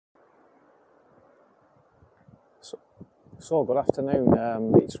So good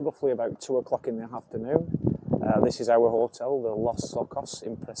afternoon. It's roughly about 2 o'clock in the afternoon. This is our hotel, the Los Zocos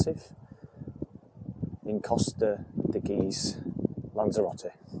Impressive, in Costa Teguise,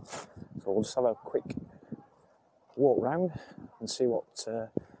 Lanzarote. So we'll just have a quick walk round and see what.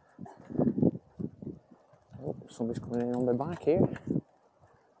 Oh, somebody's coming in on their bike here.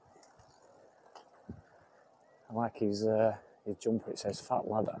 I like his jumper. It says "Fat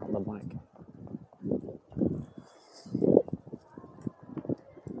Lad" on the bike.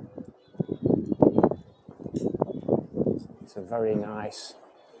 It's a very nice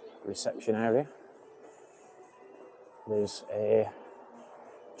reception area. There's a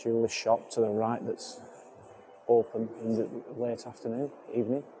jewellery shop to the right that's open in the late afternoon,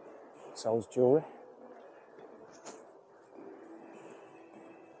 evening, sells jewellery.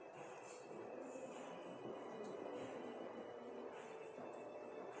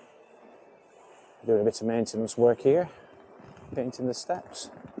 Doing a bit of maintenance work here, painting the steps.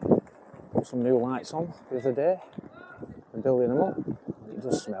 Put some new lights on the other day and building them up. It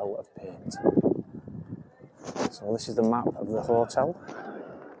does smell of paint. So this is the map of the hotel.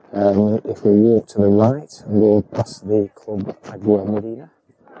 If we walk to the right and go past the Club Agua Marina,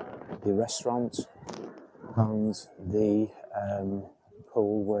 the restaurant and the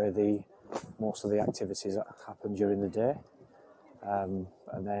pool where most of the activities that happen during the day, and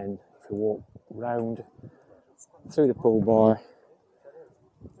then if we walk round through the pool bar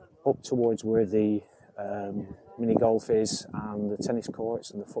up towards where the mini golf is and the tennis courts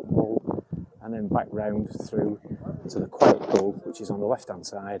and the football, and then back round through to the quiet pool, which is on the left hand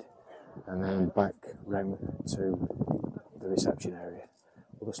side, and then back round to the reception area.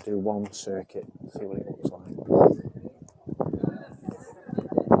 We'll just do one circuit, see what it looks like.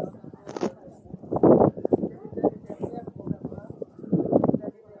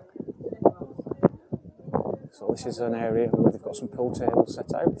 So this is an area where they've got some pool tables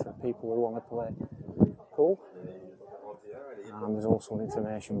set out for people who want to play pool. And there's also an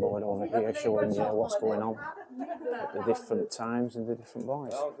information board over here showing you what's going on at the different times in the different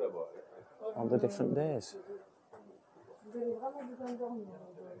bars on the different days.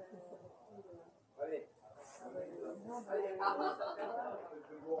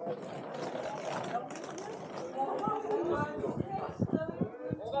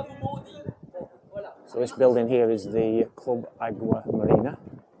 So this building here is the Club Agua Marina.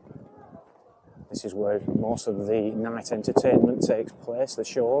 This is where most of the night entertainment takes place, the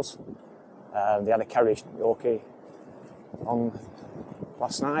shows. They had a karaoke on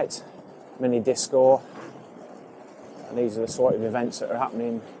last night, mini disco, and these are the sort of events that are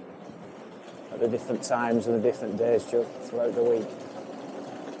happening at the different times and the different days throughout the week.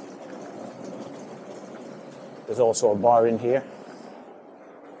 There's also a bar in here.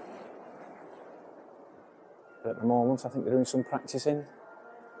 But at the moment I think they're doing some practicing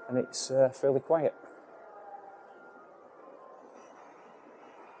and it's fairly quiet.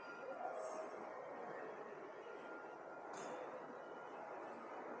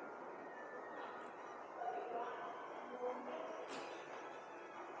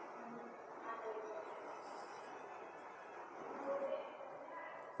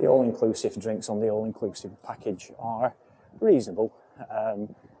 The all-inclusive drinks on the all-inclusive package are reasonable.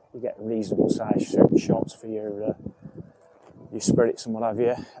 You get reasonable sized shots for your spirits and what have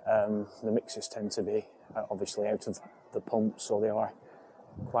you. The mixes tend to be obviously out of the pump, so they are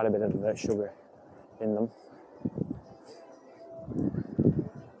quite a bit of sugar in them.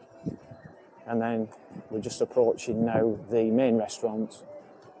 And then we're just approaching now the main restaurant,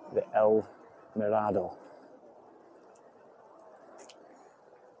 the El Mirado.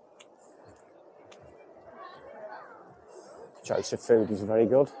 Choice of food is very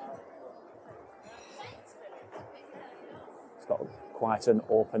good. It's got quite an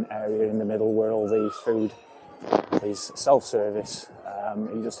open area in the middle where all the food is self-service.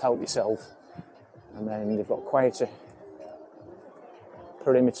 You just help yourself, and then they've got quite a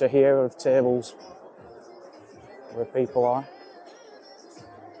perimeter here of tables where people are.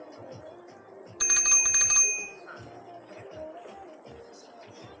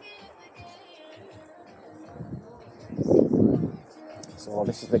 So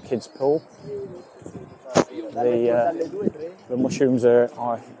this is the kids' pool. The mushrooms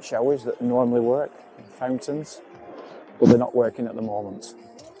are showers that normally work, fountains, but they're not working at the moment.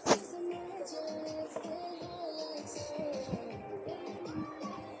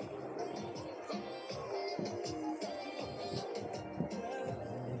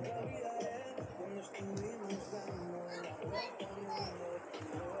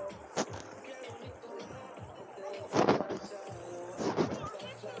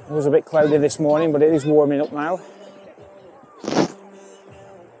 It was a bit cloudy this morning, but it is warming up now.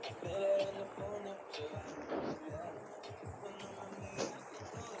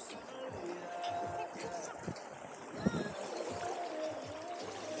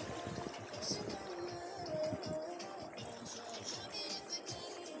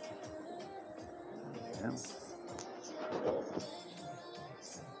 Yeah.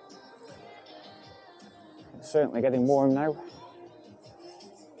 It's certainly getting warm now.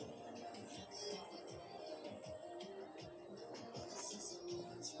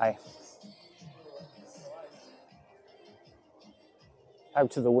 Hi.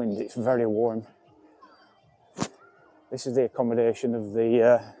 Out of the wind, it's very warm. This is the accommodation of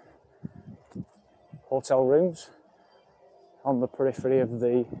the hotel rooms on the periphery of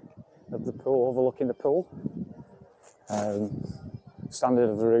the pool, overlooking the pool. Standard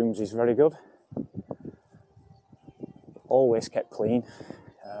of the rooms is very good. Always kept clean.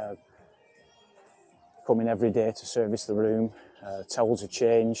 Come in every day to service the room. Towels are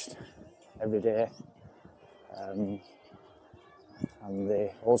changed every day. And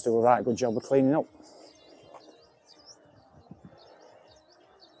they always do a right good job of cleaning up.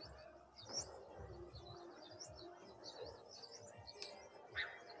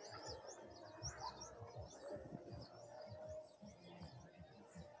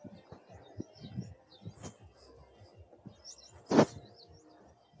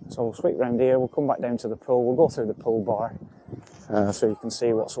 So we'll sweep round here, we'll come back down to the pool, we'll go through the pool bar so you can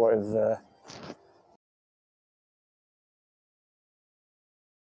see what sort of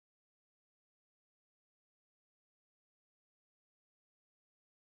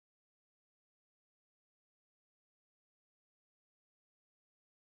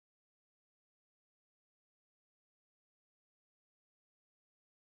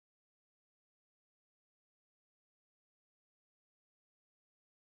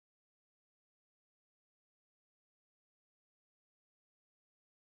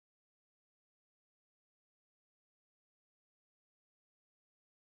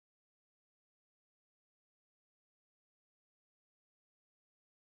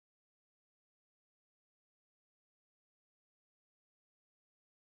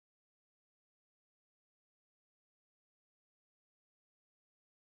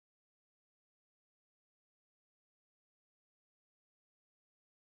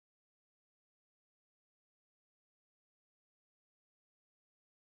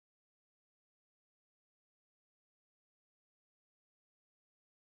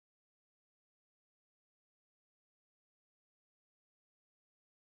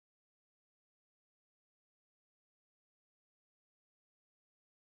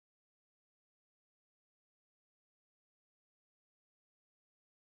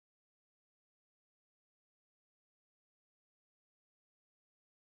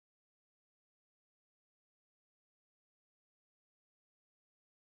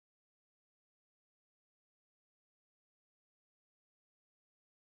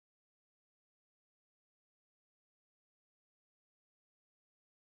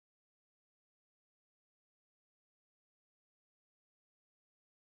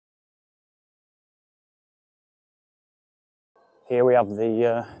here we have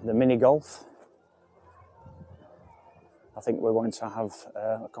the mini golf. I think we're going to have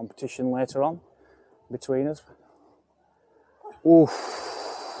a competition later on between us.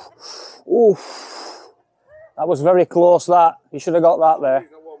 Oof. Oof. That was very close, that. You should have got that there.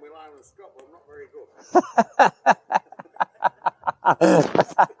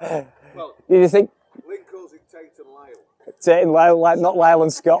 Well, did you think? Lynn calls it Tate and Lyle. Tate and Lyle, like not Lyle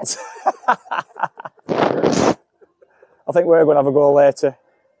and Scott. I think we're going to have a go later.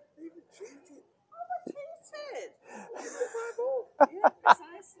 You cheated. I'm not cheated. Yeah,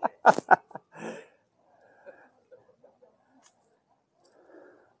 precisely.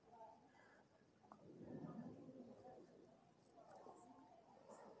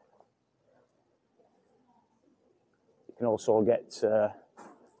 You can also get a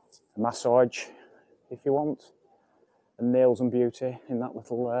massage if you want, and nails and beauty in that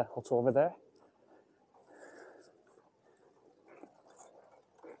little hut over there.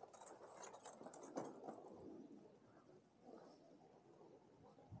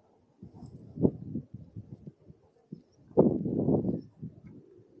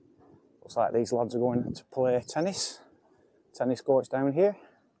 Looks like these lads are going to play tennis. Tennis courts down here.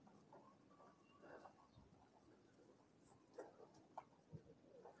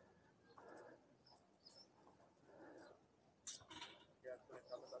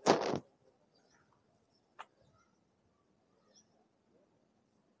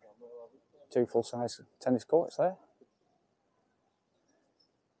 Two full-size tennis courts there.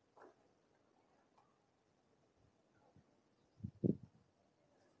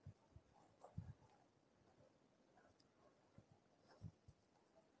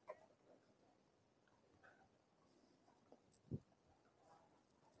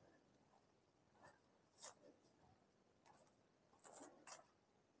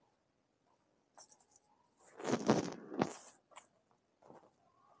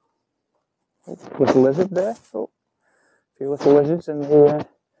 Oh, little lizard there. Oh, a few little lizards in the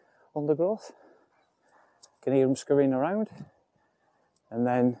undergrowth. Can hear them scurrying around. And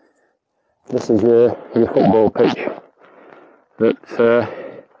then this is your football pitch that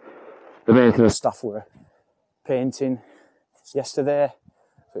the maintenance staff were painting yesterday.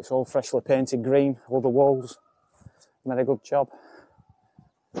 So it's all freshly painted green, all the walls. Made a good job.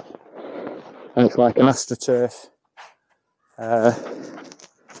 And it's like an astroturf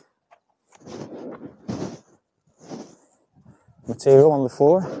material on the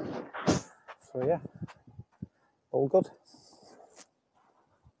floor. So yeah, all good.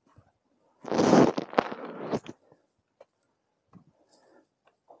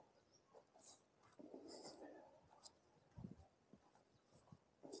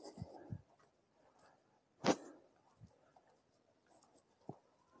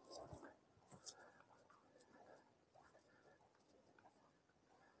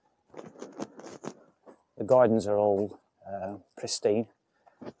 The gardens are all pristine.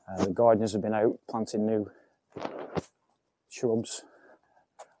 The gardeners have been out planting new shrubs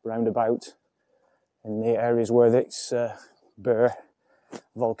round about in the areas where it's bare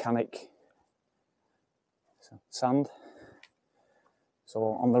volcanic sand. So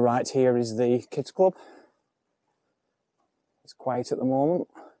on the right here is the kids club. It's quiet at the moment.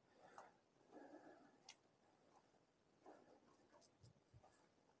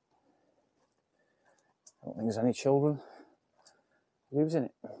 I don't think there's any children using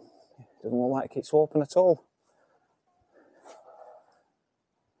it. Doesn't look like it's open at all.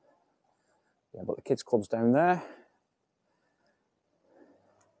 Yeah, but the kids club's down there.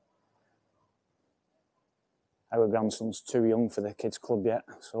 Our grandson's too young for the kids club yet,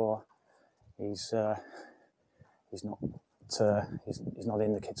 so he's not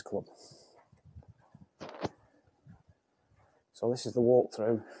in the kids club. So this is the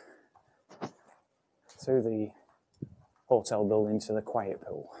walkthrough through the hotel building to the quiet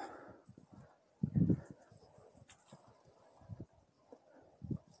pool.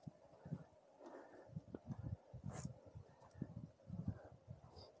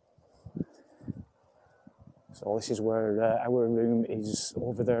 So this is where our room is,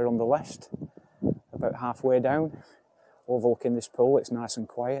 over there on the left, about halfway down, overlooking this pool. It's nice and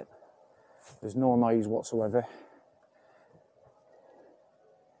quiet. There's no noise whatsoever.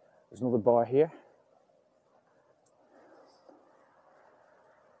 There's another bar here.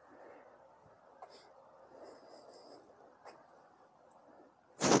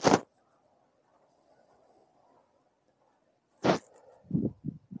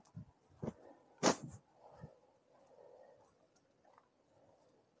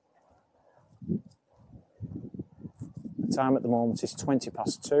 The time at the moment is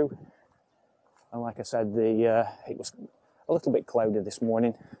 2:20, and like I said, it was a little bit cloudy this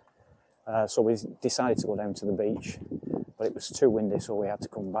morning, so we decided to go down to the beach, but it was too windy, so we had to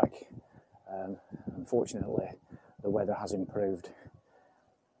come back. Unfortunately, the weather has improved.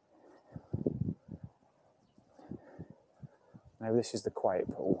 Now this is the quiet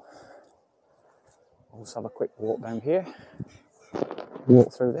pool. Let's have a quick walk down here,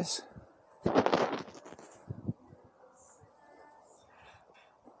 walk through this.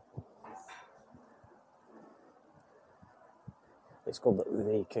 It's good that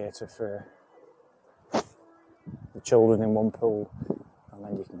they cater for the children in one pool, and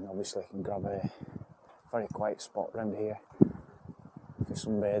then you can obviously grab a very quiet spot around here for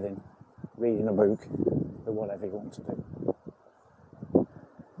sunbathing, reading a book, or whatever you want to do.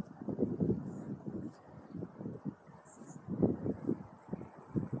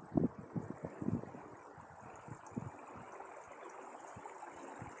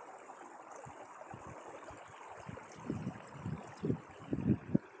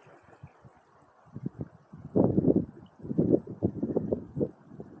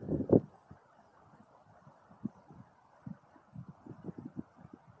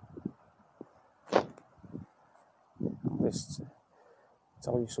 Just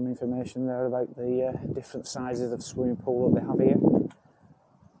tell you some information there about the different sizes of swimming pool that they have here,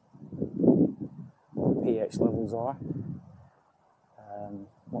 what the pH levels are,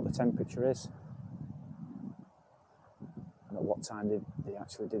 what the temperature is, and at what time they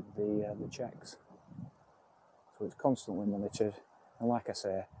actually did the checks. So it's constantly monitored, and like I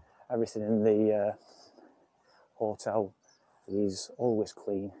say, everything in the hotel is always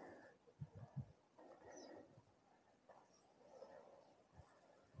clean.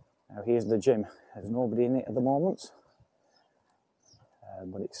 Now here's the gym. There's nobody in it at the moment,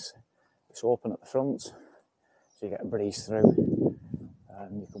 but it's open at the front, so you get a breeze through,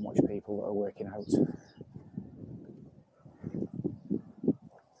 and you can watch people that are working out.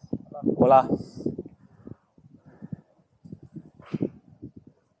 Voila.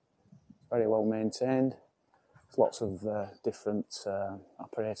 Very well maintained. There's lots of different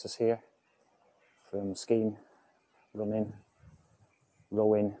apparatus here, from skiing, running,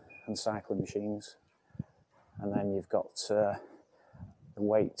 rowing and cycling machines. And then you've got the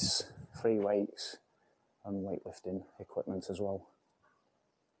weights, free weights and weightlifting equipment as well.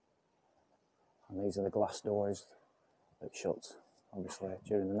 And these are the glass doors that shut, obviously,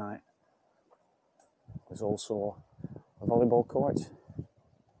 during the night. There's also a volleyball court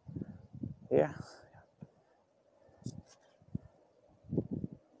here.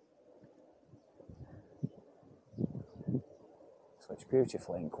 So it's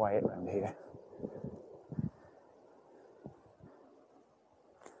beautiful and quiet around here.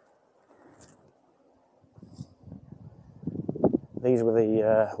 These were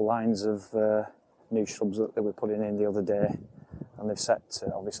the lines of new shrubs that they were putting in the other day, and they've set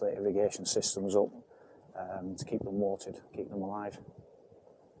obviously irrigation systems up to keep them watered, keep them alive.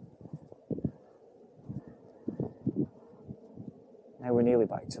 Now we're nearly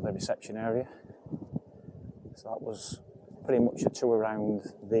back to the reception area. So that was pretty much a tour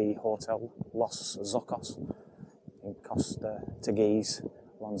around the hotel Las Zocos in Costa Teguise,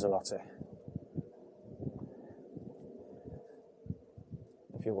 Lanzarote.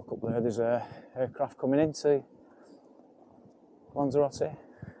 If you look up there, there's a aircraft coming into Lanzarote.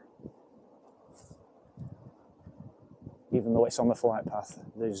 Even though it's on the flight path,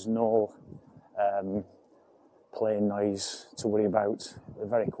 there's no plane noise to worry about. They're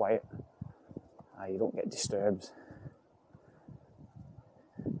very quiet. You don't get disturbed.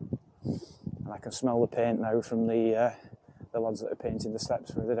 And I can smell the paint now from the lads that are painting the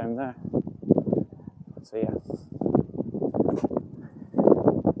steps further down there. So yeah.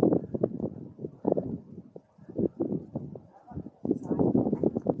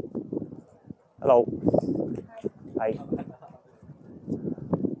 Hello. Hi.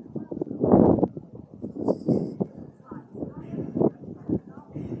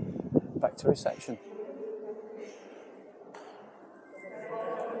 Back to reception.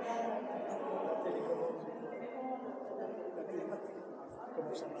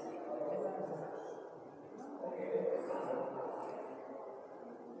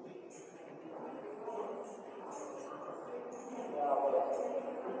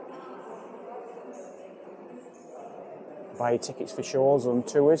 Buy tickets for shows and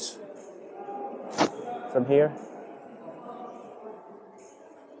tours from here.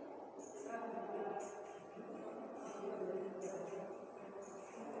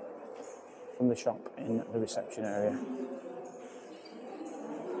 From the shop in the reception area.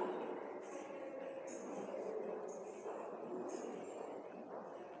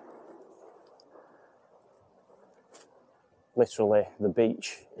 Literally, the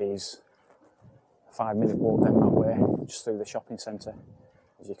beach is a 5-minute walk down that way, just through the shopping centre.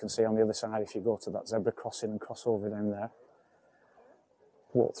 As you can see on the other side, if you go to that zebra crossing and cross over down there,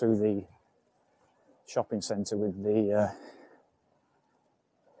 walk through the shopping centre with the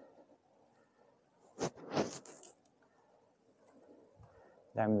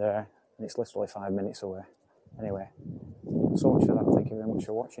down there, and it's literally 5 minutes away. Anyway, so much for that. Thank you very much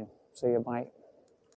for watching. See you, bye.